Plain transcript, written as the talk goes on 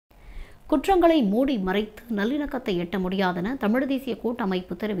குற்றங்களை மூடி மறைத்து நல்லிணக்கத்தை எட்ட முடியாதென தமிழ் தேசிய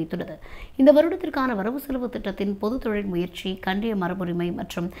கூட்டமைப்பு தெரிவித்துள்ளது. இந்த வருடத்திற்கான வரவு செலவு திட்டத்தின் பொது தொழில் முயற்சி, கண்டிய மரபுரிமை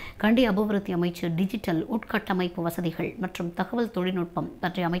மற்றும் கண்டிய அபிவிருத்தி அமைச்சு, டிஜிட்டல் உட்கட்டமைப்பு வசதிகள் மற்றும் தகவல் தொழில்நுட்பம்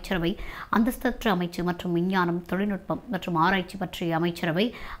பற்றிய அமைச்சரவை அந்தஸ்தற்ற அமைச்சு மற்றும் விஞ்ஞானம், தொழில்நுட்பம் மற்றும் ஆராய்ச்சி பற்றிய அமைச்சரவை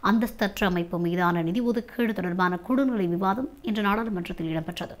அந்தஸ்தற்ற அமைப்பு மீதான நிதி ஒதுக்கீடு தொடர்பான குழுநிலை விவாதம் இன்று நாடாளுமன்றத்தில்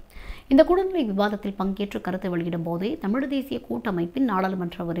இடம்பெற்றது. இந்த குழுநிலை விவாதத்தில் பங்கேற்று கருத்து வெளியிடும் போதே தமிழ் தேசிய கூட்டமைப்பின்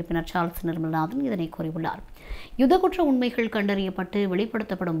நாடாளுமன்ற உறுப்பினர் சார்ல்ஸ் நிர்மலநாதன் இதனை கூறியுள்ளார். யுத்த குற்ற உண்மைகள் கண்டறியப்பட்டு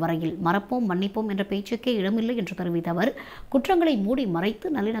வெளிப்படுத்தப்படும் வரையில் மறப்போம் மன்னிப்போம் என்ற பேச்சுக்கே இடமில்லை என்று தெரிவித்த அவர், குற்றங்களை மூடி மறைத்து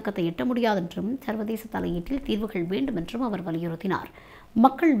நல்லிணக்கத்தை எட்ட முடியாது என்றும் சர்வதேச தலையீட்டில் தீர்வுகள் வேண்டும் என்றும் அவர் வலியுறுத்தினார்.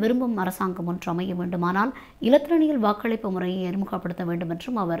 மக்கள் விரும்பும் அரசாங்கம் ஒன்று அமைய வேண்டுமானால் இலத்திரனியல் வாக்களிப்பு முறையை அறிமுகப்படுத்த வேண்டும்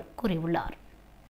என்றும் அவர் கூறியுள்ளார்.